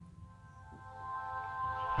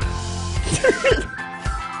Hey,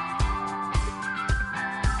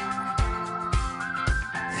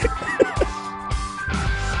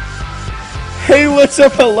 what's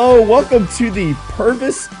up? Hello. Welcome to the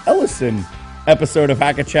Purvis Ellison episode of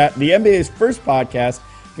Hack a Chat, the NBA's first podcast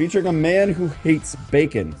featuring a man who hates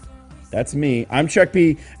bacon. That's me. I'm Chuck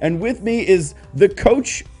B, and with me is the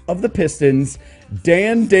coach of the Pistons,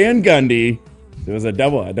 Dan Gundy. It was a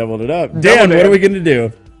double. I doubled it up. Dan, what are we going to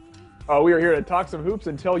do? We are here to talk some hoops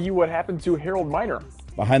and tell you what happened to Harold Miner.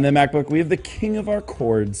 Behind the MacBook, we have the king of our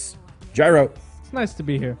chords, Gyro. It's nice to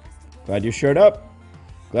be here. Glad you showed up.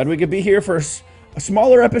 Glad we could be here for a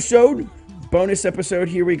smaller episode, bonus episode.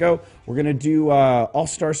 Here we go. We're going to do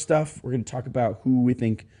all-star stuff. We're going to talk about who we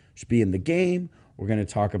think should be in the game. We're going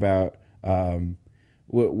to talk about our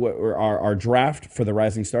draft for the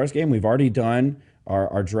Rising Stars game. We've already done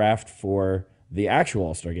our draft for the actual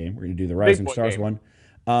all-star game. We're going to do the Rising Stars one.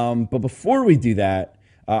 But before we do that,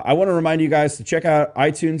 I want to remind you guys to check out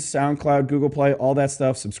iTunes, SoundCloud, Google Play, all that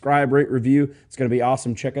stuff. Subscribe, rate, review. It's going to be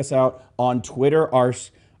awesome. Check us out on Twitter.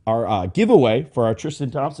 Our giveaway for our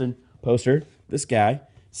Tristan Thompson poster, this guy,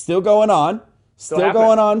 still going on. Still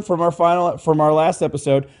going on from our last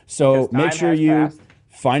episode. So make sure you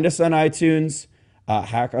find us on iTunes,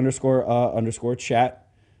 hack_chat,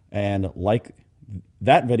 and like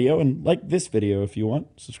that video and like this video if you want.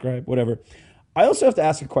 Subscribe, whatever. I also have to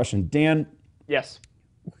ask a question. Dan. Yes.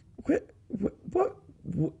 What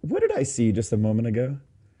did I see just a moment ago?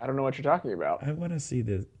 I don't know what you're talking about. I want to see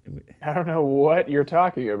this. I don't know what you're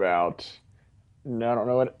talking about. No, I don't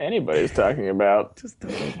know what anybody's talking about. Just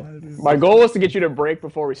don't know why it is. My goal was to get you to break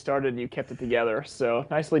before we started, and you kept it together. So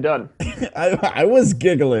nicely done. I was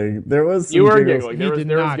giggling. There was some you were giggles. giggling.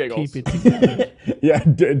 There was giggles. Keep it together. Yeah,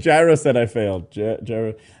 Gyro said I failed.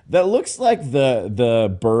 Gyro. That looks like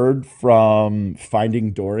the bird from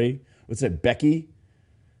Finding Dory. What's it, Becky?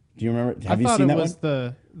 Do you remember? Have you seen that one? I thought it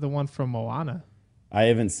was the one from Moana. I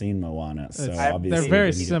haven't seen Moana, so obviously they're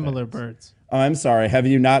very similar birds. Oh, I'm sorry. Have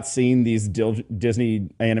you not seen these Disney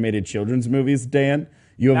animated children's movies, Dan?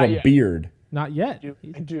 You have a beard. Not yet.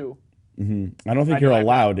 I do. Mm-hmm. I don't think you're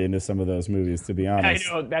allowed into some of those movies, to be honest.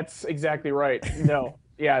 I know. That's exactly right. No.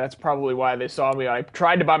 Yeah, that's probably why they saw me. I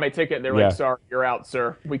tried to buy my ticket, and they're like, sorry, you're out,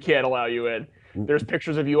 sir. We can't allow you in. There's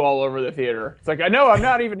pictures of you all over the theater. It's like, I know, I'm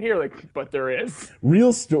not even here, but there is.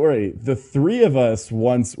 Real story. The three of us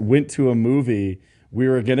once went to a movie. We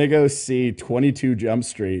were going to go see 22 Jump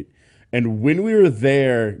Street. And when we were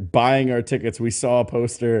there buying our tickets, we saw a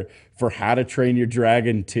poster for How to Train Your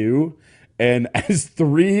Dragon 2. And as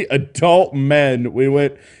three adult men, we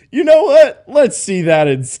went, you know what? Let's see that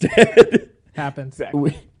instead. Happened.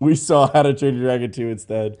 We saw How to Train Your Dragon 2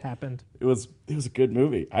 instead. Happened. It was a good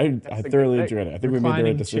movie. I thoroughly enjoyed it. I think we made the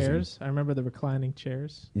right decision. Chairs. I remember the reclining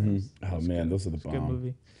chairs. Mm-hmm. Oh, man, those are the bomb. Good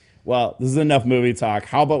movie. Well, this is enough movie talk.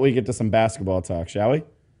 How about we get to some basketball talk, shall we?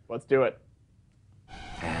 Let's do it.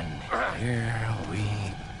 And here we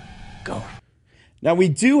go. Now, we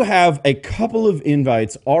do have a couple of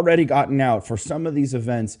invites already gotten out for some of these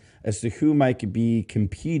events as to who might be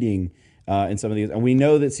competing in some of these. And we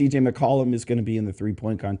know that CJ McCollum is going to be in the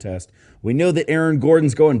three-point contest. We know that Aaron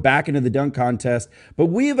Gordon's going back into the dunk contest. But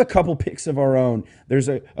we have a couple picks of our own. There's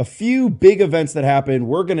a few big events that happen.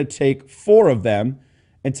 We're going to take 4 of them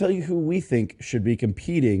and tell you who we think should be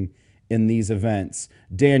competing in these events.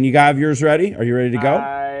 Dan, you got yours ready? Are you ready to go?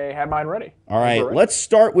 I have mine ready. All right, let's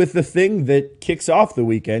start with the thing that kicks off the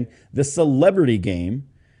weekend, the celebrity game.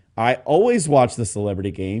 I always watch the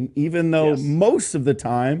celebrity game, even though most of the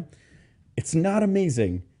time it's not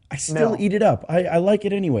amazing. I still eat it up. I like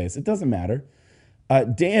it anyways. It doesn't matter.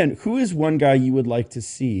 Dan, who is one guy you would like to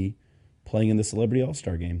see playing in the Celebrity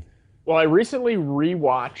All-Star game? Well, I recently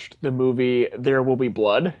rewatched the movie There Will Be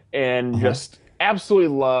Blood and just absolutely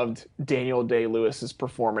loved Daniel Day-Lewis's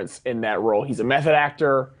performance in that role. He's a method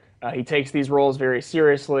actor. He takes these roles very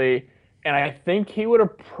seriously, and I think he would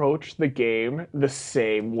approach the game the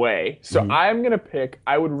same way. So I'm going to pick,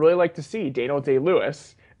 I would really like to see Daniel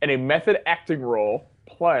Day-Lewis in a method acting role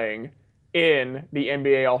playing in the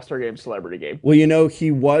NBA All-Star Game celebrity game. Well, you know, he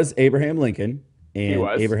was Abraham Lincoln, and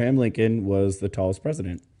Abraham Lincoln was the tallest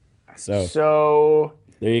president. So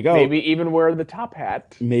there you go. Maybe even wear the top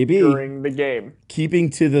hat during the game. Keeping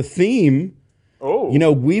to the theme, you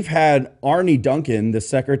know, we've had Arnie Duncan, the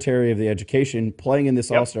Secretary of the Education, playing in this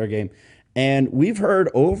All-Star game. And we've heard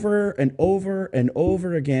over and over and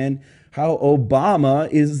over again how Obama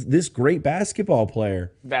is this great basketball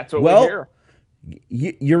player. That's what we hear.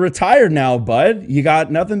 You're retired now, bud. You got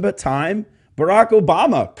nothing but time. Barack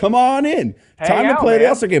Obama, come on in. Time to play the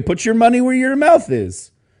All-Star game. Put your money where your mouth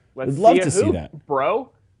is. Let's I'd love to see that,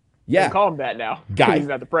 bro. Yeah. Call him that now. Guy. He's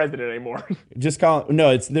not the president anymore. Just call him.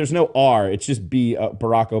 No, there's no R. It's just B.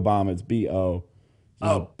 Barack Obama. It's B-O.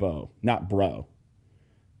 Oh. Bo, not bro.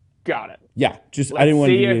 Got it. Yeah, I didn't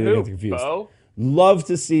want you to get confused. Bo? Love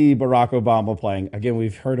to see Barack Obama playing. Again,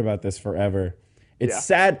 we've heard about this forever. It's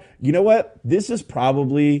sad. You know what? This is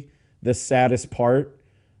probably the saddest part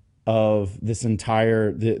of this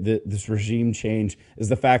entire this regime change is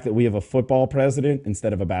the fact that we have a football president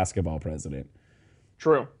instead of a basketball president.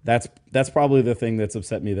 True. That's probably the thing that's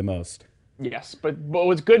upset me the most. Yes, but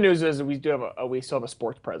what's good news is we still have a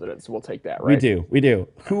sports president, so we'll take that, right? We do.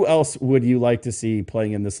 Who else would you like to see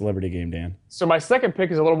playing in the celebrity game, Dan? So my second pick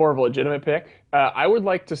is a little more of a legitimate pick. I would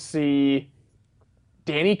like to see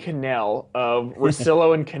Danny Kanell of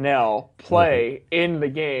Russillo and Kanell play in the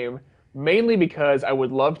game, mainly because I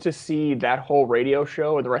would love to see that whole radio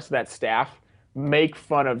show and the rest of that staff make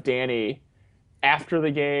fun of Danny after the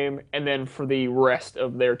game and then for the rest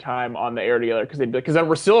of their time on the air together, because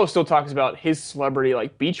Russillo still talks about his celebrity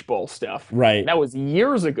like beach bowl stuff. Right. And that was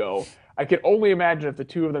years ago. I could only imagine if the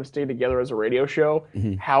two of them stayed together as a radio show,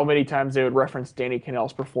 how many times they would reference Danny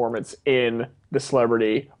Kanell's performance in the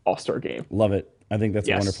Celebrity All-Star Game. Love it. I think that's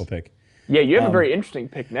a wonderful pick. Yeah, you have a very interesting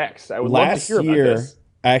pick next. I would love to hear about this.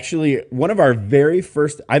 Actually, one of our very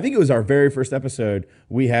first, I think it was our very first episode,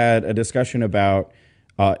 we had a discussion about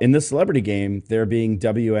in the celebrity game, there being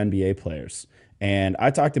WNBA players. And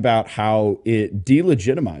I talked about how it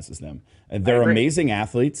delegitimizes them. They're amazing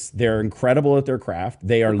athletes. They're incredible at their craft.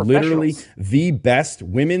 They are literally the best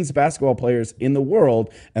women's basketball players in the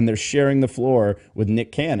world, and they're sharing the floor with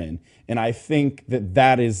Nick Cannon. And I think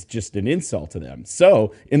that is just an insult to them.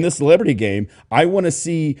 So in the celebrity game, I want to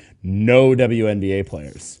see no WNBA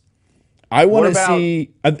players. I want to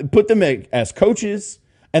see, put them as coaches.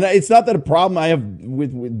 And it's not that a problem I have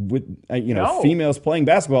with females playing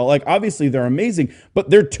basketball. Like, obviously they're amazing, but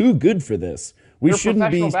they're too good for this. They're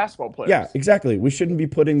professional basketball players. Yeah, exactly. We shouldn't be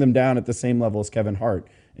putting them down at the same level as Kevin Hart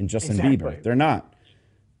and Justin Bieber. They're not.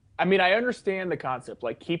 I mean, I understand the concept.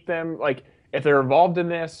 Like, keep them, like, if they're involved in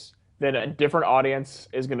this, then a different audience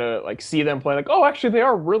is going to, like, see them play, like, oh, actually, they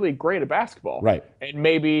are really great at basketball. Right. And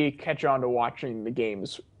maybe catch on to watching the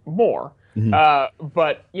games more.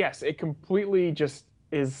 But, yes, it completely just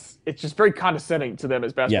it's just very condescending to them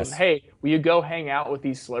as basketball. Yes. Hey, will you go hang out with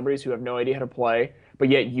these celebrities who have no idea how to play, but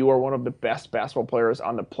yet you are one of the best basketball players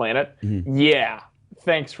on the planet? Yeah,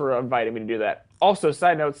 thanks for inviting me to do that. Also,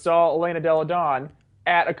 side note, saw Elena Delle Donne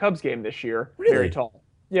at a Cubs game this year. Really? Very tall.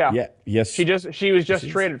 Yeah. Yes. She was just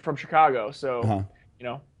traded from Chicago, so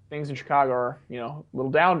things in Chicago are a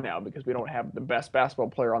little down now because we don't have the best basketball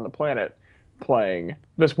player on the planet playing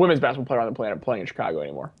this women's basketball player on the planet playing in Chicago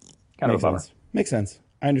anymore. Kind of a bummer. Makes sense.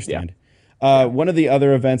 I understand. Yeah. One of the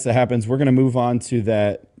other events that happens, we're going to move on to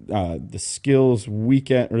that the skills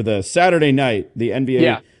weekend or the Saturday night, the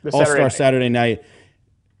NBA All-Star Saturday night.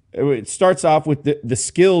 It starts off with the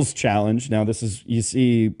skills challenge. Now, this is, you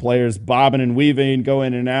see players bobbing and weaving,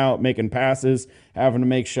 going in and out, making passes, having to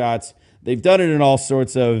make shots. They've done it in all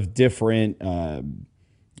sorts of different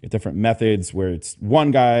methods where it's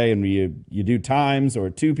one guy and you do times, or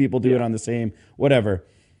two people do it on the same, whatever.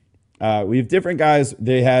 We have different guys.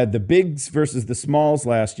 They had the bigs versus the smalls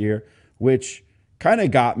last year, which kind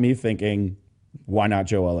of got me thinking, why not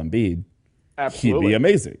Joel Embiid? Absolutely. He'd be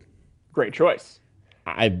amazing. Great choice.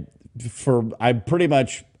 I pretty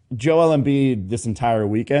much Joel Embiid this entire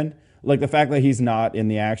weekend. Like, the fact that he's not in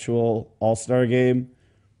the actual All-Star game,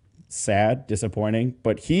 sad, disappointing.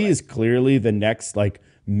 But he is clearly the next, like,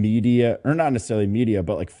 media, or not necessarily media,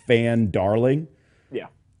 but like fan darling. Yeah.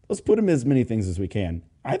 Let's put him in as many things as we can.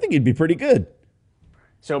 I think he'd be pretty good.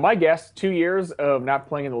 So my guess, 2 years of not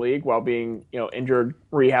playing in the league while being, injured,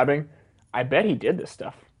 rehabbing, I bet he did this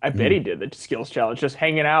stuff. I bet he did the skills challenge, just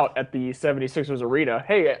hanging out at the 76ers arena.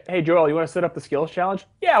 Hey, Joel, you want to set up the skills challenge?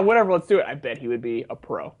 Yeah, whatever, let's do it. I bet he would be a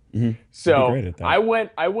pro. So I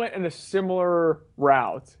went in a similar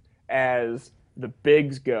route as the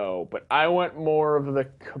bigs go, but I went more of the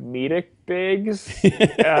comedic bigs.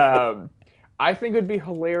 I think it would be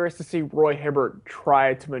hilarious to see Roy Hibbert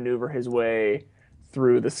try to maneuver his way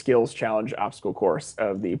through the skills challenge obstacle course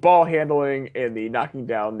of the ball handling and the knocking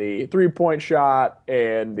down the three-point shot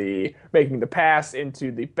and the making the pass into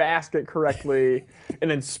the basket correctly and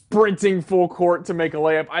then sprinting full court to make a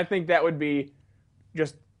layup. I think that would be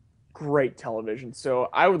just great television. So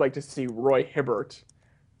I would like to see Roy Hibbert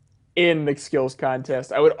in the skills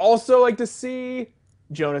contest. I would also like to see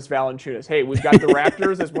Jonas Valanciunas. Hey, we've got the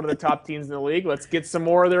Raptors as one of the top teams in the league. Let's get some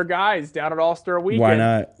more of their guys down at All-Star Weekend. Why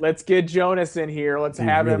not? Let's get Jonas in here. Let's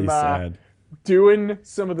have him doing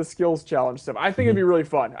some of the skills challenge stuff. I think it'd be really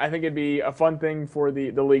fun. I think it'd be a fun thing for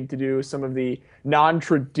the league to do some of the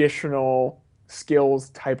non-traditional skills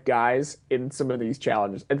type guys in some of these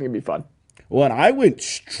challenges. I think it'd be fun. Well, and I went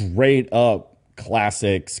straight up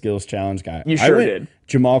classic skills challenge guy. You sure I went did.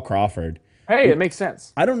 Jamal Crawford. Hey, it makes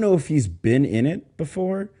sense. I don't know if he's been in it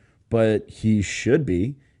before, but he should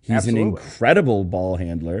be. He's Absolutely. an incredible ball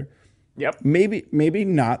handler. Yep. Maybe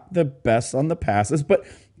not the best on the passes, but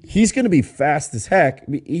he's going to be fast as heck.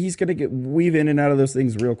 He's going to weave in and out of those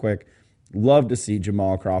things real quick. Love to see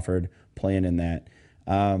Jamal Crawford playing in that.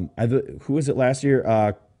 Who was it last year?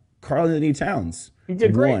 Karl Anthony Towns. He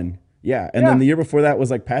did great. Won. Yeah, and then the year before that was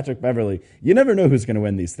like Patrick Beverly. You never know who's going to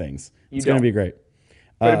win these things. It's going to be great.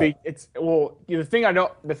 But the thing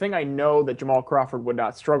I know that Jamal Crawford would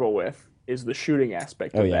not struggle with is the shooting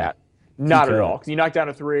aspect of that. Not at all. Because you knock down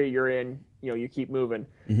a three, you're in. You keep moving.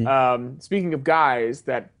 Speaking of guys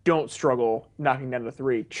that don't struggle knocking down the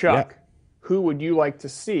three, Chuck, who would you like to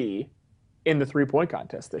see in the 3-point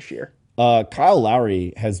contest this year? Kyle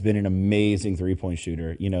Lowry has been an amazing 3-point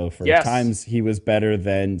shooter. For times he was better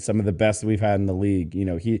than some of the best we've had in the league.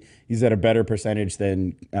 He's at a better percentage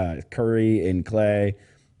than Curry and Clay.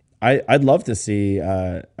 I'd love to see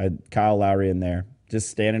Kyle Lowry in there, just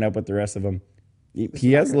standing up with the rest of them.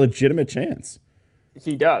 He has a legitimate chance.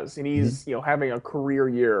 He does, and he's having a career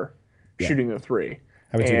year shooting the three,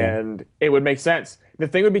 and it would make sense. The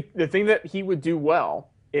thing that he would do well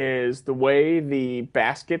is the way the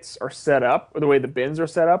baskets are set up, or the way the bins are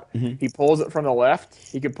set up. He pulls it from the left.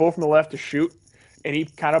 He can pull from the left to shoot, and he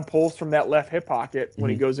kind of pulls from that left hip pocket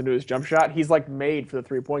when he goes into his jump shot. He's like made for the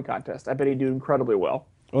 3-point contest. I bet he'd do incredibly well.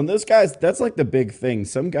 Well, and those guys, that's like the big thing.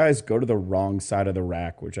 Some guys go to the wrong side of the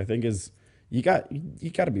rack, which I think is you got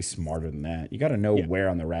to be smarter than that. You got to know where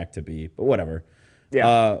on the rack to be. But whatever.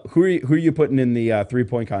 Yeah. Who are you putting in the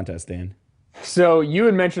 3-point contest, Dan? So you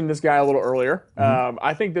had mentioned this guy a little earlier.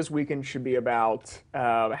 I think this weekend should be about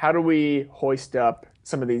how do we hoist up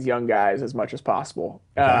some of these young guys as much as possible.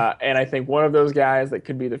 And I think one of those guys that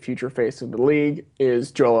could be the future face of the league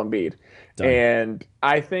is Joel Embiid. Done. And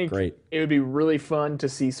I think it would be really fun to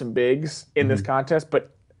see some bigs in this contest,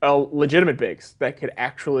 but legitimate bigs that could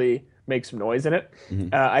actually make some noise in it.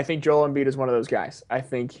 I think Joel Embiid is one of those guys. I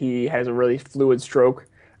think he has a really fluid stroke.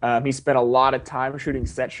 He spent a lot of time shooting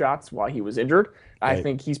set shots while he was injured. I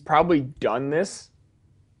think he's probably done this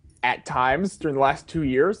at times during the last 2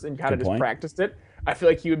 years and kind of just practiced it. I feel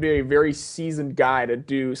like he would be a very seasoned guy to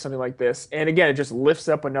do something like this. And again, it just lifts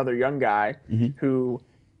up another young guy who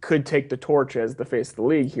could take the torch as the face of the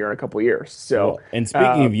league here in a couple of years. So, and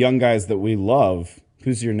speaking of young guys that we love,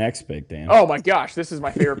 who's your next pick, Dan? Oh my gosh, this is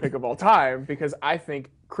my favorite pick of all time because I think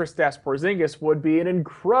Kristaps Porzingis would be an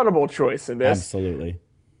incredible choice in this. Absolutely.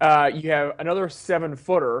 You have another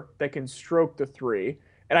 7-footer that can stroke the three.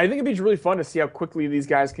 And I think it'd be really fun to see how quickly these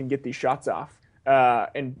guys can get these shots off.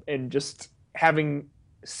 And just having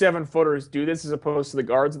 7-footers do this as opposed to the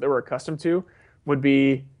guards that they were accustomed to would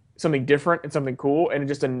be something different and something cool. And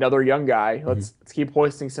just another young guy. Let's keep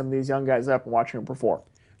hoisting some of these young guys up and watching them perform.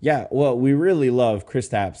 Yeah, well, we really love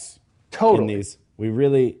Kristaps in these. We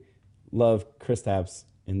really love Kristaps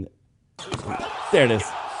in there it is.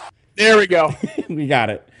 There we go. We got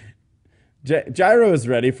it. Gyro was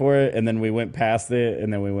ready for it, and then we went past it,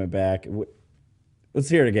 and then we went back. Let's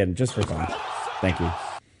hear it again, just for fun. Thank you.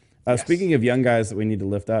 Speaking of young guys that we need to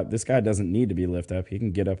lift up, this guy doesn't need to be lifted up. He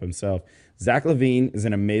can get up himself. Zach LaVine is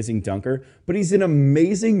an amazing dunker, but he's an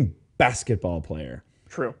amazing basketball player.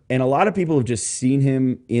 True. And a lot of people have just seen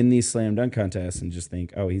him in these slam dunk contests and just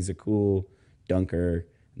think, oh, he's a cool dunker,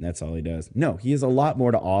 and that's all he does. No, he has a lot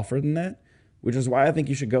more to offer than that, which is why I think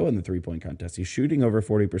you should go in the 3-point contest. He's shooting over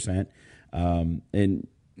 40%, and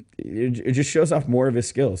it just shows off more of his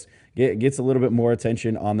skills. Gets a little bit more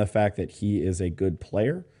attention on the fact that he is a good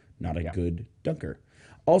player, not a good dunker.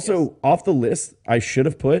 Also, off the list, I should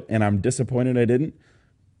have put, and I'm disappointed I didn't,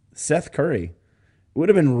 Seth Curry. It would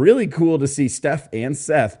have been really cool to see Steph and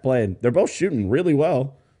Seth playing. They're both shooting really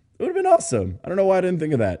well. It would have been awesome. I don't know why I didn't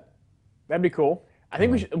think of that. That'd be cool. I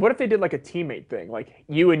think we should. What if they did like a teammate thing, like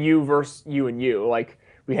you and you versus you and you? Like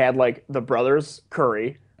we had like the brothers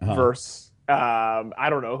Curry versus I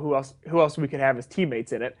don't know who else we could have as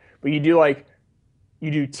teammates in it. But you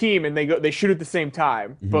do team and they shoot at the same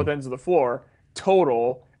time, both ends of the floor,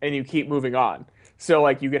 total, and you keep moving on. So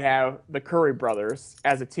like you could have the Curry brothers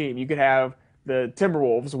as a team. You could have the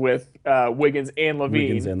Timberwolves with Wiggins and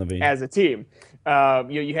LaVine as a team.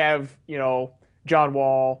 You have John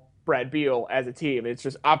Wall, Brad Beal as a team. It's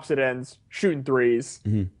just opposite ends shooting threes.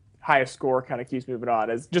 highest score kind of keeps moving on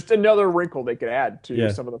as just another wrinkle they could add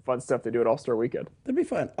to some of the fun stuff they do at All-Star Weekend. That'd be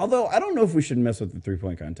fun. Although I don't know if we should mess with the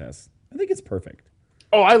 3-point contest. I think it's perfect.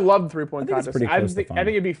 Oh, I love the 3-point I think contest. I think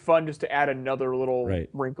it'd be fun just to add another little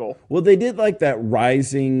wrinkle. Well, they did like that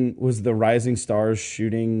Rising Stars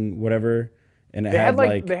shooting whatever, and it had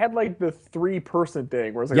like they had like the 3-person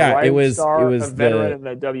thing where it's like a rising star, a veteran, and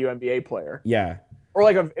a WNBA player. Yeah. Or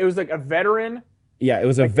it was like a veteran. Yeah, it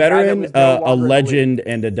was a veteran, a legend,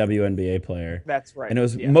 and a WNBA player. That's right. And it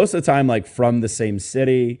was most of the time like from the same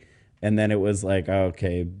city. And then it was like,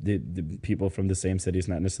 okay, the people from the same city is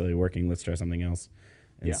not necessarily working. Let's try something else.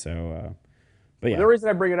 And so, but yeah. The reason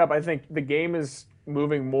I bring it up, I think the game is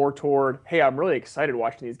moving more toward, hey, I'm really excited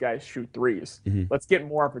watching these guys shoot threes. Mm-hmm. Let's get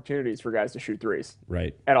more opportunities for guys to shoot threes.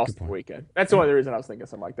 Right. At All-Star Weekend. That's the only reason I was thinking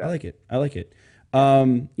something like that. I like it.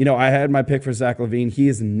 I had my pick for Zach LaVine. He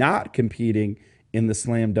is not competing in the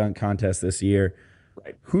slam dunk contest this year.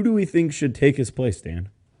 Right. Who do we think should take his place, Dan?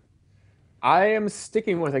 I am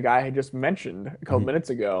sticking with a guy I just mentioned a couple minutes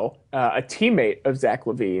ago, a teammate of Zach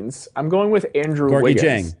LaVine's. I'm going with Andrew Gorgie Wiggins.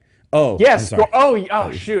 Jang. Oh, yes.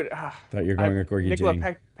 Shoot. Thought you were going with Gorgie Nikola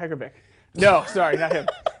Jang. Pekovic. No, sorry, not him.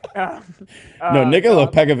 No,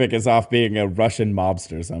 Nikola Pekovic is off being a Russian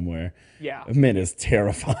mobster somewhere. Yeah. The man is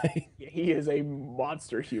terrifying. He is a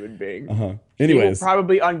monster human being. Anyways. He will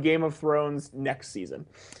probably on Game of Thrones next season.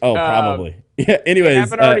 Oh, probably.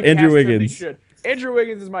 Anyways, Andrew Wiggins. Andrew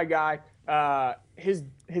Wiggins is my guy. His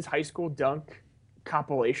high school dunk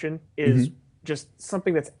compilation is just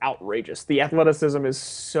something that's outrageous. The athleticism is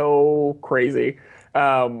so crazy.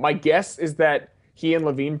 My guess is that he and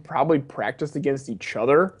LaVine probably practiced against each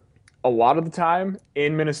other a lot of the time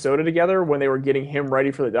in Minnesota together when they were getting him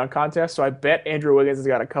ready for the dunk contest. So I bet Andrew Wiggins has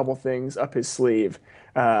got a couple things up his sleeve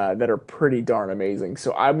that are pretty darn amazing.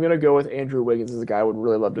 So I'm going to go with Andrew Wiggins as a guy I would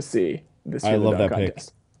really love to see this year. I love that pick.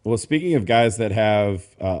 Well, speaking of guys that have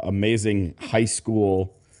amazing high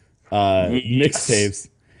school mixtapes,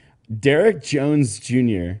 Derek Jones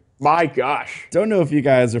Jr. My gosh. Don't know if you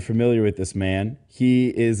guys are familiar with this man. He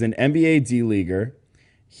is an NBA D-leaguer.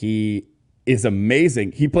 He is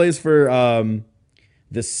amazing. He plays for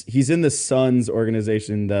he's in the Suns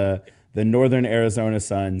organization, the Northern Arizona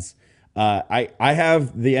Suns. I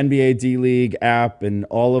have the NBA D-League app and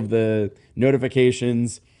all of the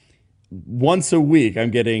notifications. Once a week,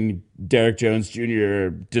 I'm getting Derek Jones Jr.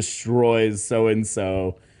 destroys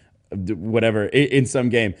so-and-so, whatever, in some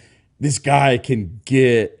game. This guy can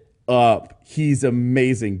get up. He's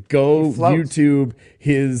amazing. Go YouTube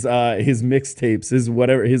his mixtapes,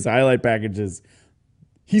 his highlight packages.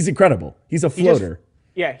 He's incredible. He's a floater.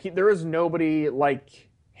 There is nobody like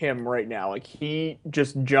him right now. Like, he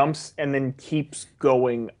just jumps and then keeps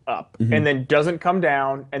going up and then doesn't come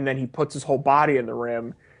down, and then he puts his whole body in the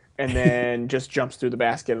rim and then just jumps through the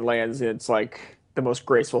basket and lands. It's like the most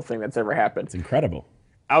graceful thing that's ever happened. It's incredible.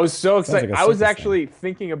 I was so excited. I was actually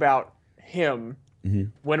thinking about him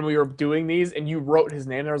when we were doing these, and you wrote his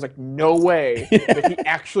name. And I was like, no way that he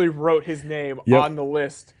actually wrote his name on the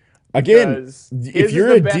list. Again, if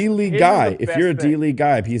you're a D-League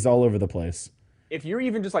guy, he's all over the place. If you're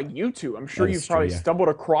even just like YouTube, I'm sure you've probably stumbled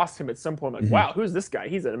across him at some point. Like, wow, who's this guy?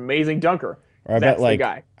 He's an amazing dunker. Or I bet like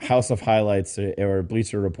House of Highlights or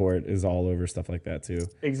Bleacher Report is all over stuff like that too.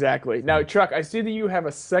 Exactly. Now, Chuck, I see that you have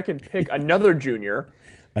a second pick, another junior.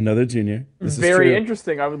 Another junior. This Very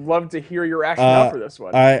interesting. I would love to hear your rationale for this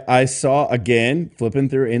one. I saw, again, flipping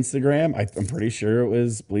through Instagram, I'm pretty sure it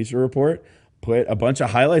was Bleacher Report, put a bunch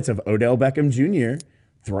of highlights of Odell Beckham Jr.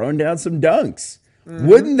 throwing down some dunks.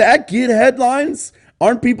 Wouldn't that get headlines?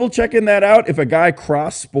 Aren't people checking that out? If a guy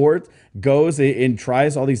cross sport goes and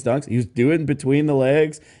tries all these dunks, he was doing between the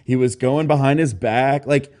legs, he was going behind his back,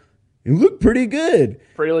 like, it looked pretty good.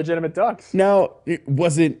 Pretty legitimate dunks. Now, he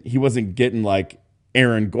wasn't getting like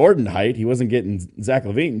Aaron Gordon height. He wasn't getting Zach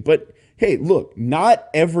LaVine. But hey, look, not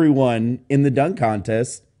everyone in the dunk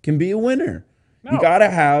contest can be a winner. No. You got to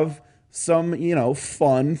have some,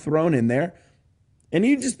 fun thrown in there. And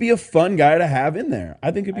he'd just be a fun guy to have in there.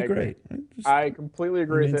 I think it'd be great. I completely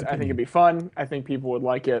agree with it. I think it'd be fun. I think people would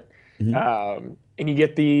like it. And you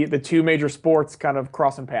get the two major sports kind of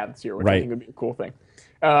crossing paths here, which I think would be a cool thing.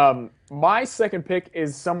 My second pick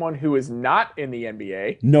is someone who is not in the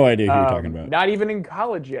NBA. No idea who you're talking about. Not even in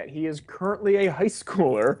college yet. He is currently a high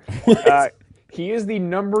schooler. He is the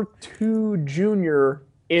number 2 junior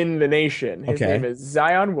in the nation. His name is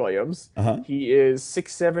Zion Williams. He is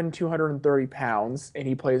 6'7", 230 pounds, and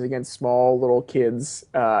he plays against small little kids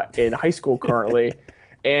in high school currently.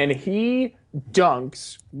 And he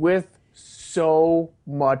dunks with so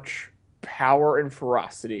much power and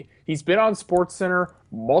ferocity. He's been on SportsCenter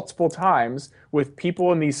multiple times with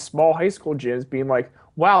people in these small high school gyms being like,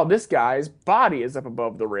 wow, this guy's body is up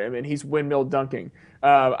above the rim and he's windmill dunking.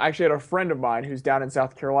 I actually had a friend of mine who's down in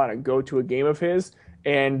South Carolina go to a game of his,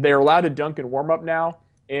 and they're allowed to dunk in warm-up now.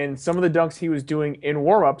 And some of the dunks he was doing in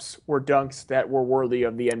warm-ups were dunks that were worthy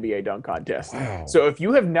of the NBA dunk contest. Wow. So if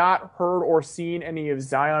you have not heard or seen any of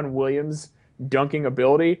Zion Williams' dunking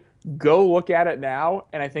ability, go look at it now.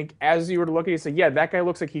 And I think as you were to look at it, you say, yeah, that guy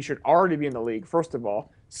looks like he should already be in the league, first of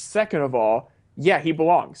all. Second of all, yeah, he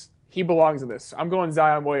belongs. He belongs in this. I'm going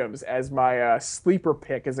Zion Williams as my sleeper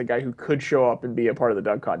pick as a guy who could show up and be a part of the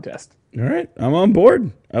dunk contest. All right, I'm on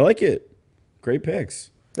board. I like it. Great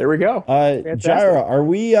picks. There we go. Jaira, are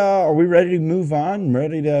we ready to move on?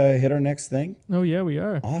 Ready to hit our next thing? Oh yeah, we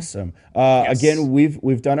are. Awesome. Yes. Again,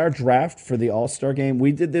 we've done our draft for the All-Star game.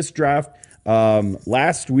 We did this draft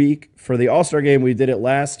last week for the All-Star game. We did it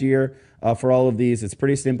last year for all of these. It's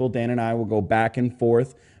pretty simple. Dan and I will go back and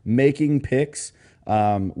forth making picks.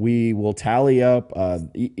 We will tally up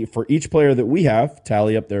for each player that we have,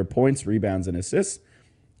 tally up their points, rebounds, and assists,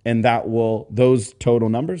 and those total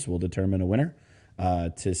numbers will determine a winner.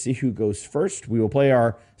 To see who goes first, we will play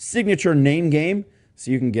our signature name game,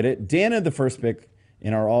 so you can get it. Dan had the first pick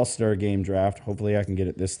in our All-Star game draft. Hopefully, I can get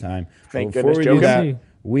it this time. Thank Before goodness, we Joe. do that,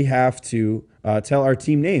 we have to tell our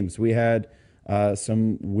team names. We had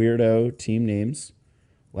some weirdo team names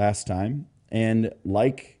last time, and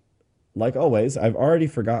like always, I've already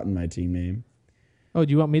forgotten my team name. Oh,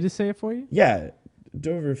 do you want me to say it for you? Yeah,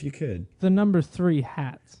 Dover, if you could. The number 3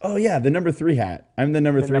 hats. Oh yeah, the number 3 hat. I'm the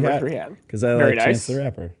number 3 hat because I Very like Chance nice. the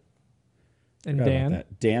Rapper. And Forgot about Dan.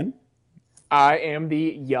 that. Dan, I am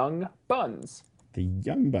the Young Buns. the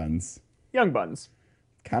Young Buns, Young Buns.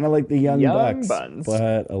 kind of like the Young Bucks, Buns.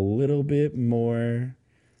 but a little bit more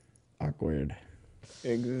awkward.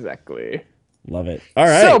 Exactly. Love it. All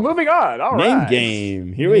right. So moving on. All Name right.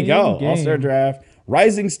 game. Here we Name go. game. All-Star Draft.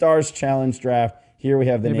 Rising Stars Challenge Draft. Here we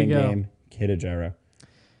have the There we name go. game. Hit it, Gyro.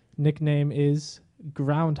 Nickname is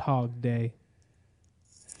Groundhog Day.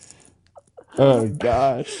 Oh,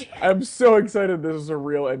 gosh. I'm so excited this is a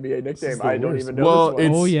real NBA nickname. I don't even know Well, this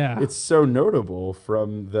one. Oh, yeah. It's so notable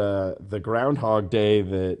from the Groundhog Day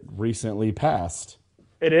that recently passed.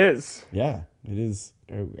 It is. Yeah, it is.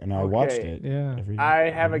 And I watched it. Yeah. I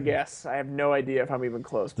have a guess. I have no idea if I'm even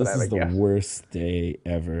close, but This I have is a the guess. worst day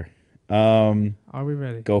ever. Are we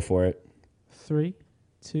ready? Go for it. 3,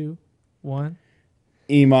 2, 1.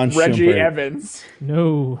 Iman Reggie Shumpert. Evans.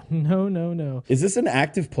 No. Is this an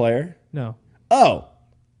active player? No. Oh.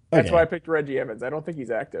 That's okay. why I picked Reggie Evans. I don't think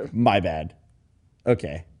he's active. My bad.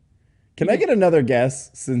 Okay. Can I get another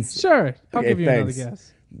guess since Sure. I'll Okay, give you thanks. another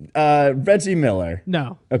guess. Reggie Miller?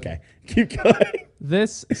 No. Okay. Keep going.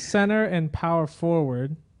 This center and power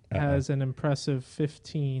forward has an impressive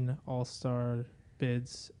 15 All-Star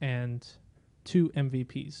bids and 2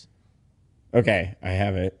 MVPs. Okay, I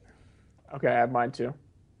have it. Okay, I have mine too.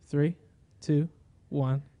 3, 2,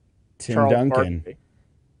 1. Tim Charles Duncan. Barkley.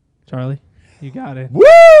 Charlie, you got it. Woo!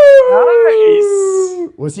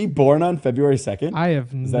 Nice. Was he born on February 2nd? I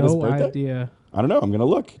have that his no birthday? idea. I don't know. I'm going to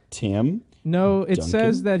look. Tim. No, it Duncan?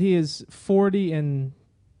 says that he is 40 and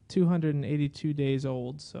 282 days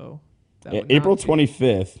old, so that would not April be-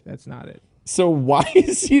 25th. That's not it. So why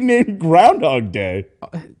is he named Groundhog Day?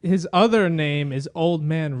 His other name is Old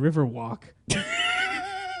Man Riverwalk.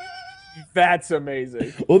 That's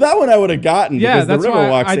amazing. Well, that one I would have gotten Yeah, because that's the why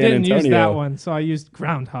Riverwalk I San didn't Antonio. use that one, so I used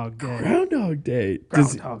Groundhog Day. Groundhog Day.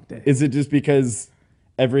 Groundhog Day. Is it just because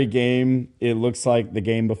every game it looks like the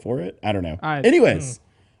game before it? I don't know. I- Anyways,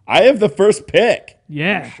 I have the first pick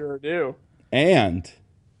Yeah. Sure do. and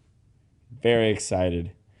very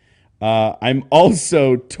excited. I'm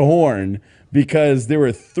also torn because there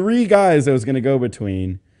were 3 guys I was going to go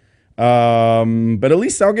between, but at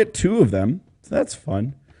least I'll get 2 of them, so that's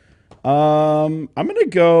fun. I'm going to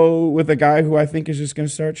go with a guy who I think is just going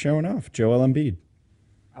to start showing off, Joel Embiid.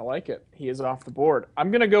 I like it. He is off the board. I'm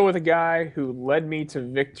going to go with a guy who led me to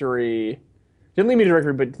victory. Didn't lead me to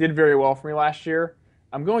victory, but did very well for me last year.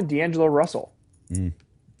 I'm going D'Angelo Russell.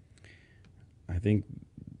 I think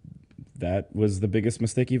that was the biggest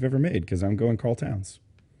mistake you've ever made because I'm going Karl Towns.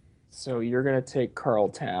 So you're going to take Karl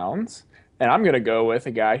Towns. And I'm going to go with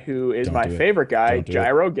a guy who is Don't my do it. favorite guy, Don't do it.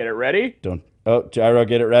 Gyro. Get it ready. Oh, Gyro,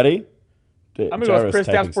 get it ready. I'm going to go with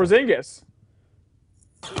Kristaps Porzingis.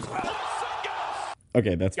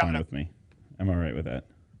 Okay, that's Got fine him. with me. I'm all right with that.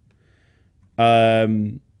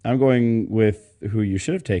 I'm going with who you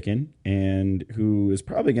should have taken and who is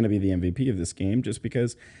probably going to be the MVP of this game just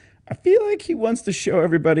because I feel like he wants to show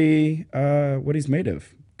everybody what he's made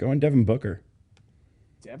of. Going Devin Booker.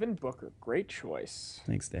 Devin Booker, great choice.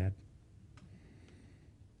 Thanks, Dad.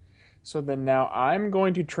 So then now I'm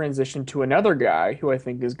going to transition to another guy who I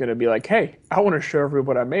think is going to be like, hey, I want to show everybody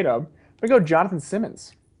what I'm made of. I'm going to go Jonathan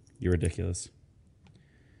Simmons. You're ridiculous.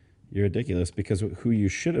 You're ridiculous because who you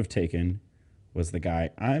should have taken was the guy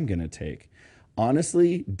I'm going to take.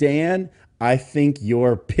 Honestly, Dan, I think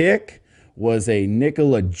your pick was a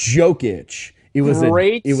Nikola Jokic. It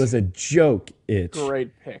was a joke itch.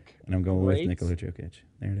 Great pick. And I'm going with Nikola Jokic.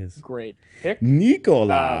 There it is. Great pick.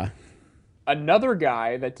 Nikola. Another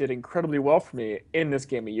guy that did incredibly well for me in this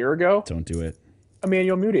game a year ago. Don't do it.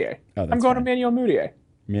 Emmanuel Mudiay. Oh, I'm going Emmanuel Mudiay.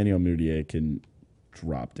 Emmanuel Mudiay can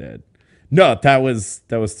drop dead. No, that was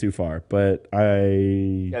too far. But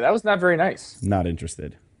that was not very nice. Not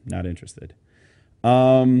interested. Not interested.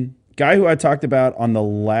 Guy who I talked about on the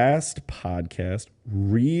last podcast,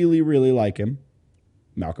 really, really like him,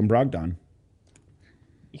 Malcolm Brogdon.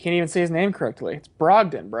 You can't even say his name correctly. It's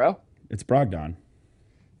Brogdon, bro. It's Brogdon.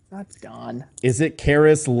 Not Don. Is it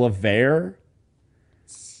Karis LeVert?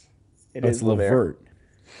 It's LeVert.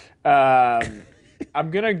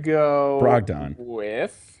 I'm gonna go Brogdon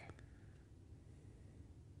with.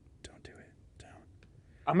 Don't do it. Don't.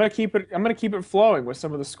 I'm gonna keep it flowing with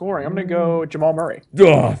some of the scoring. I'm gonna go Jamal Murray.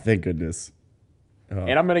 Oh, thank goodness. Oh.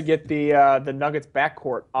 And I'm gonna get the Nuggets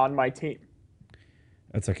backcourt on my team.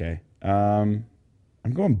 That's okay. I'm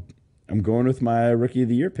going with my Rookie of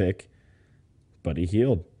the Year pick, Buddy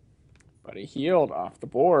Hield. Buddy Hield off the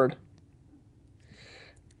board.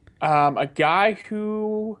 A guy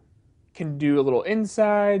who can do a little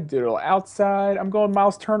inside, do a little outside. I'm going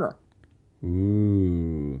Miles Turner.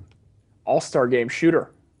 Ooh. All-star game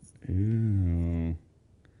shooter. Ooh.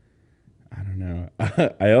 I don't know.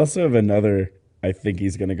 I also have another, I think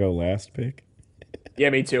he's going to go last pick.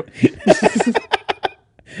 Yeah, me too.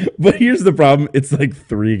 But here's the problem. It's like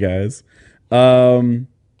three guys.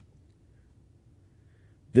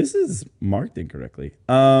 This is marked incorrectly.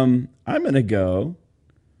 I'm going to go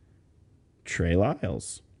Trey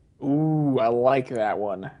Lyles. Ooh, I like that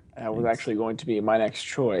one. That was actually going to be my next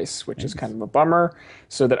choice, which is kind of a bummer.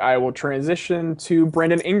 So that I will transition to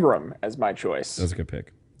Brandon Ingram as my choice. That's a good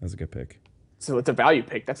pick. So it's a value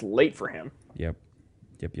pick. That's late for him. Yep.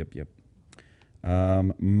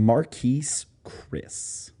 Marquise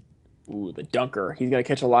Chris. Ooh, the dunker. He's going to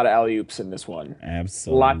catch a lot of alley-oops in this one.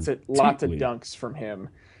 Absolutely. Lots of dunks from him.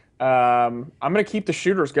 I'm going to keep the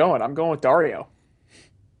shooters going. I'm going with Dario.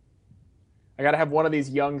 I got to have one of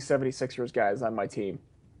these young 76ers guys on my team.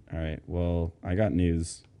 All right. Well, I got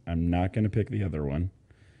news. I'm not going to pick the other one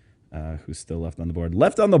who's still left on the board.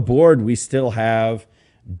 Left on the board, we still have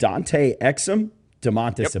Dante Exum,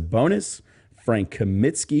 Domantas Sabonis, Frank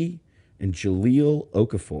Kaminsky, and Jahlil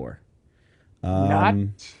Okafor.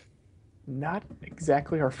 Not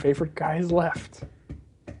exactly our favorite guys left.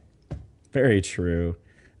 Very true.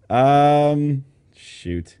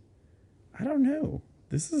 Shoot. I don't know.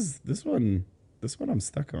 This one I'm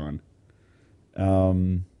stuck on.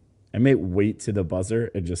 I may wait to the buzzer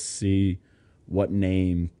and just see what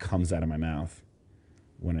name comes out of my mouth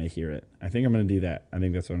when I hear it. I think I'm going to do that. I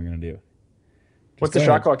think that's what I'm going to do. What's the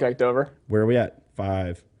shot clock act over? Where are we at?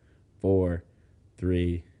 5, 4,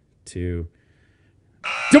 3, 2.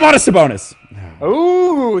 Domantas Sabonis.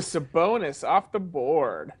 Ooh, Sabonis off the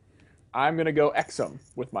board. I'm going to go Exum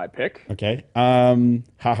with my pick. Okay. I am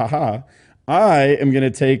going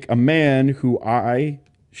to take a man who I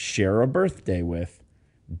share a birthday with.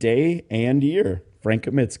 Day and year. Frank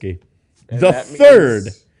Kaminsky. The third.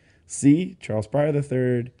 See? Charles Pryor the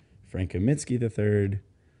third. Frank Kaminsky the third.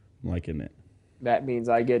 I'm liking it. That means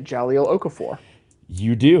I get Jahlil Okafor.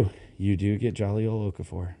 You do. You do get Jahlil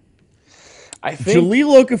Okafor. I think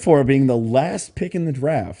Jahlil Okafor being the last pick in the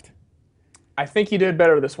draft. I think you did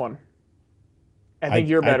better this one. I think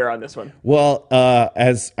you're better on this one. Well,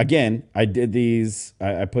 as again, I did these.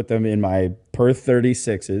 I put them in my per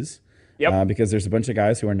 36s. Yep. Because there's a bunch of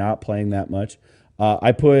guys who are not playing that much.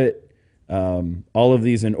 I put all of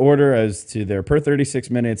these in order as to their per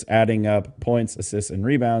 36 minutes, adding up points, assists, and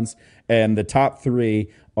rebounds. And the top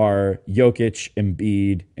three are Jokic,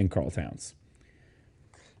 Embiid, and Karl Towns.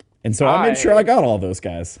 And so I made sure I got all those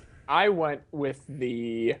guys. I went with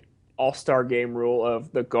the all-star game rule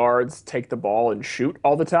of the guards take the ball and shoot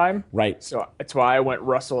all the time. Right. So that's why I went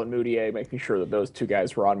Russell and Mudiay, making sure that those two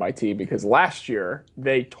guys were on my team, because last year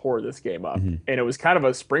they tore this game up. And it was kind of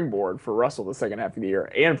a springboard for Russell the second half of the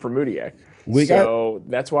year and for Mudiay.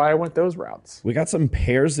 That's why I went those routes. We got some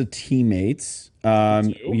pairs of teammates.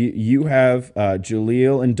 You have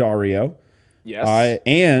Jahlil and Dario. Yes.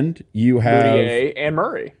 And you have Mudiay and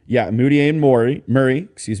Murray. Yeah, Mudiay and Murray,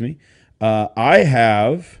 excuse me. I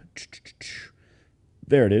have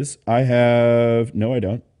There it is. I have no, I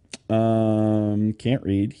don't. Can't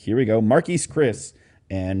read. Here we go. Marquise Chris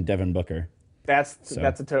and Devin Booker.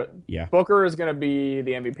 Yeah. Booker is going to be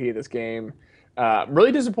the MVP of this game.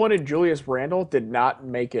 Really disappointed Julius Randle did not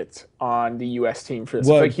make it on the U.S. team for this.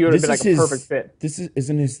 Well, I think he would have been like a perfect fit. This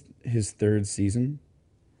isn't his third season.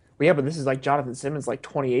 Well, yeah, but this is like Jonathan Simmons' like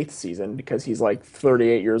 28th season because he's like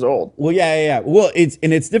 38 years old. Well, yeah. Well,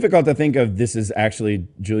 it's difficult to think of this as actually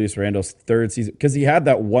Julius Randle's third season because he had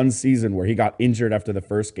that one season where he got injured after the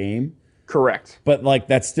first game. Correct. But like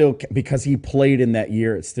that's still because he played in that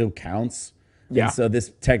year, it still counts. Yeah. And so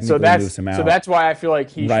this technically moves him out. So that's why I feel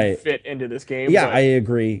like he should fit into this game. Yeah, I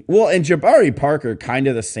agree. Well, and Jabari Parker, kind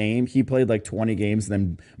of the same. He played like 20 games,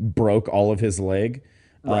 then broke all of his leg.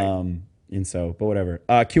 Right. And so, but whatever.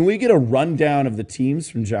 Can we get a rundown of the teams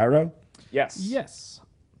from Gyro? Yes.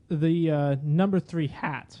 The number 3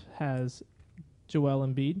 hat has Joel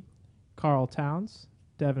Embiid, Karl Towns,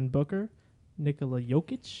 Devin Booker, Nikola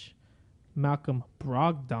Jokic, Malcolm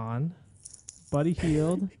Brogdon, Buddy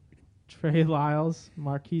Hield, Trey Lyles,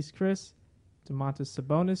 Marquise Chris, Domantas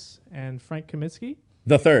Sabonis, and Frank Kaminsky.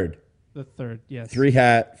 The third, yes. 3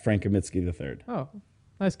 hat, Frank Kaminsky the third. Oh,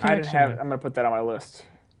 nice connection. I'm going to put that on my list.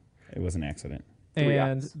 It was an accident.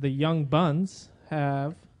 And the Young Buns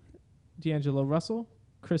have D'Angelo Russell,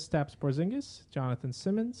 Kristaps Porzingis, Jonathan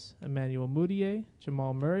Simmons, Emmanuel Mudiay,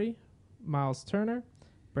 Jamal Murray, Miles Turner,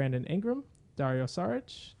 Brandon Ingram, Dario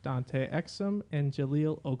Saric, Dante Exum, and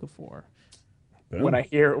Jahlil Okafor. Boom. When I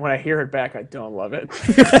hear it back, I don't love it.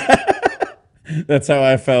 That's how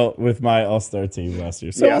I felt with my All-Star team last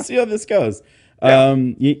year. So we'll see how this goes. Yeah.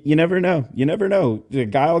 You never know. You never know. The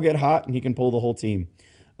guy will get hot and he can pull the whole team.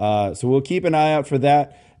 So we'll keep an eye out for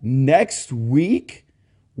that. Next week,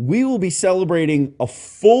 we will be celebrating a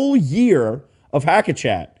full year of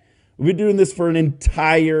Hack-A-Chat. We've been doing this for an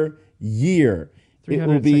entire year.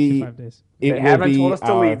 365 days. They haven't told us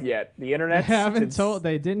to leave yet. The internet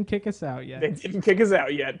They didn't kick us out yet. They didn't kick us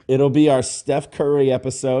out yet. It'll be our Steph Curry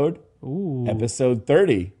episode. Ooh. Episode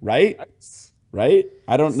 30, right? Nice. Right?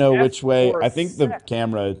 I don't know which way. I think the Steph.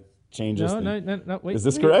 Camera changes. No. Wait. Is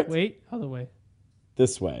this correct? Wait, other way.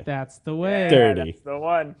 This way. That's the way. 30. That's the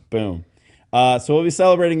one. Boom. So we'll be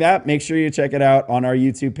celebrating that. Make sure you check it out on our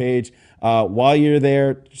YouTube page. While you're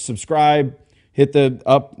there, subscribe, hit the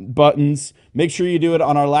up buttons. Make sure you do it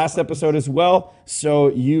on our last episode as well so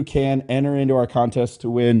you can enter into our contest to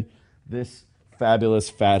win this fabulous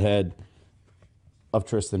fathead of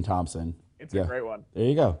Tristan Thompson. It's a great one. There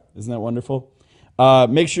you go. Isn't that wonderful?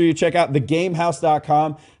 Make sure you check out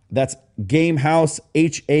thegamehouse.com. That's Gamehouse,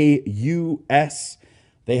 Haus.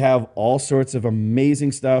 They have all sorts of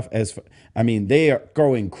amazing stuff. They are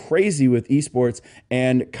going crazy with esports.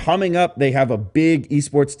 And coming up, they have a big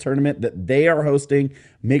esports tournament that they are hosting.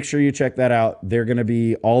 Make sure you check that out. They're going to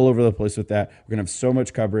be all over the place with that. We're going to have so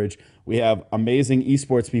much coverage. We have amazing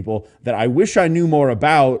esports people that I wish I knew more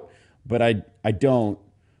about, but I don't.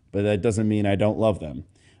 But that doesn't mean I don't love them.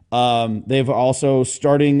 They've also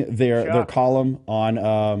starting their column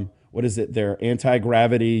on their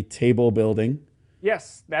anti-gravity table building.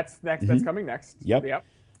 Yes, that's next. That's coming next. Yep.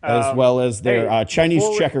 As well as their Chinese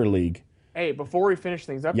checker league. Hey, before we finish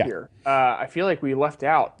things up here, I feel like we left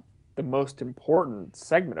out the most important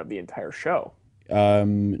segment of the entire show.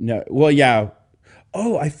 No. Well, yeah.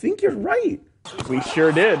 Oh, I think you're right. We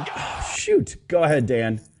sure did. Oh, shoot. Go ahead,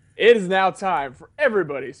 Dan. It is now time for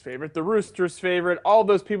everybody's favorite, the Roosters' favorite, all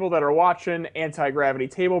those people that are watching anti-gravity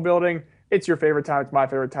table building. It's your favorite time. It's my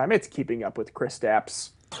favorite time. It's Keeping Up with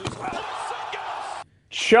Kristaps.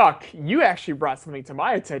 Chuck, you actually brought something to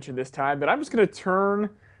my attention this time that I'm just going to turn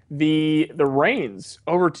the reins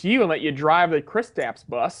over to you and let you drive the Kristaps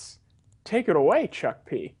bus. Take it away, Chuck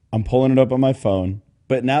P. I'm pulling it up on my phone,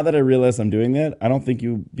 but now that I realize I'm doing that, I don't think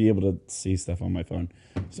you'll be able to see stuff on my phone.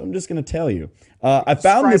 So I'm just going to tell you. I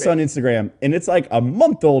found this on Instagram, and it's like a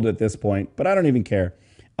month old at this point, but I don't even care.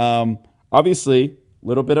 Obviously, a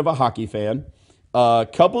little bit of a hockey fan. A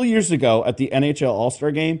couple years ago at the NHL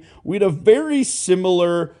All-Star Game, we had a very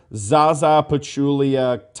similar Zaza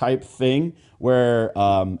Pachulia type thing where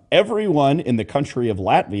everyone in the country of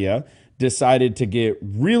Latvia decided to get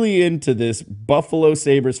really into this Buffalo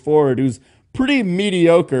Sabres forward who's pretty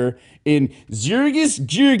mediocre in Jurgis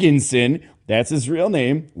Jurgensen. That's his real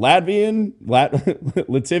name. Latvian,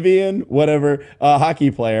 whatever,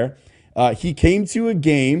 hockey player. He came to a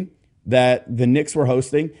game that the Knicks were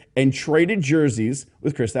hosting and traded jerseys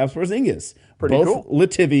with Kristaps Porzingis. Pretty both cool.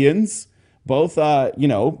 Latvians, both,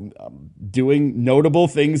 doing notable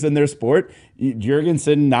things in their sport.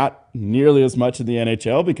 Jurgensen, not nearly as much in the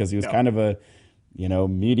NHL because he was kind of a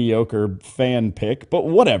mediocre fan pick, but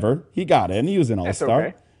whatever. He got in. He was an all-star.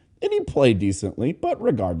 Okay. And he played decently, but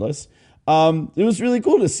regardless, it was really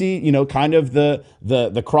cool to see, kind of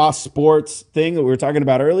the cross sports thing that we were talking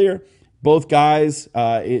about earlier. Both guys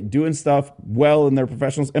doing stuff well in their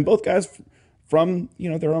professionals, and both guys from,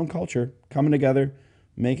 their own culture coming together,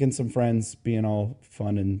 making some friends, being all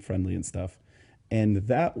fun and friendly and stuff. And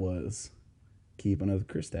that was Keeping Up with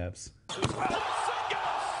Kristaps.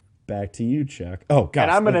 Back to you, Chuck. Oh, gosh.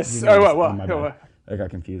 And I'm going to... I got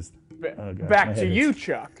confused. Back to you,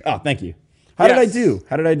 Chuck. Oh, thank you. How did I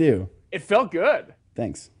do? It felt good.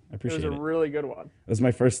 Thanks. I appreciate it. It was a really good one. It was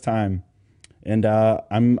my first time. And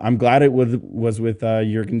I'm glad it was with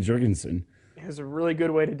Jürgen Jürgensen. It was a really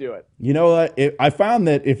good way to do it. You know what? I found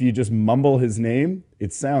that if you just mumble his name,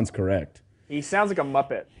 it sounds correct. He sounds like a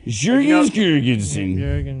Muppet. Jürgen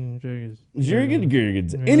Jürgensen. Jürgen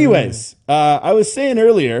Jürgensen. Anyways, I was saying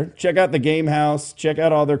earlier, check out the Game House. Check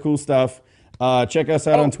out all their cool stuff. Check us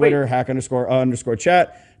out on Twitter,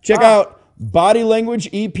 hack_chat. Check out Body Language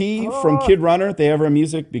EP from Kid Runner. They have our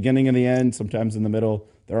music beginning and the end, sometimes in the middle.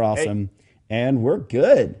 They're awesome. And we're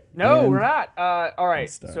good. No, we're not. All right.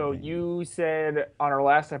 So you said on our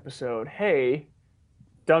last episode, hey,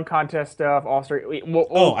 dunk contest stuff, All-Star.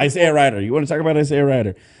 Isaiah Ryder. You want to talk about Isaiah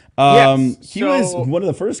Ryder? Yes, he was one of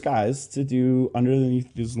the first guys to do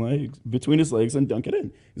underneath his legs, between his legs, and dunk it in.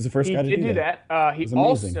 He was the first guy to do that. He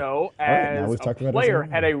also, as a player,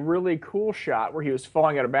 had a really cool shot where he was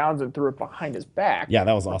falling out of bounds and threw it behind his back. Yeah,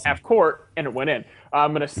 that was awesome. Half court, and it went in.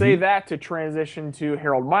 I'm going to say that to transition to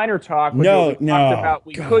Harold Miner talk, which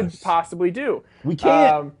we could possibly do. We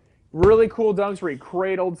can't. Really cool dunks where he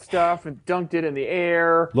cradled stuff and dunked it in the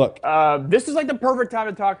air. Look, this is like the perfect time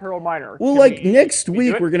to talk Harold Miner. Well, next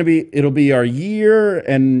week it'll be our year,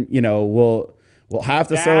 and we'll have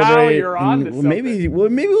to celebrate. You're on to maybe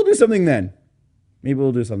we'll do something then.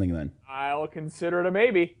 I'll consider it a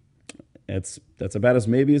maybe. That's about as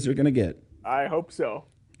maybe as you're gonna get. I hope so.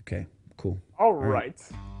 Okay, cool. All right.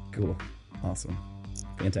 Cool. Awesome.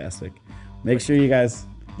 Fantastic. Make sure you guys.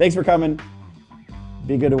 Thanks for coming.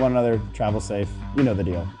 Be good to one another. Travel safe. You know the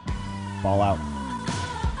deal. Ball out.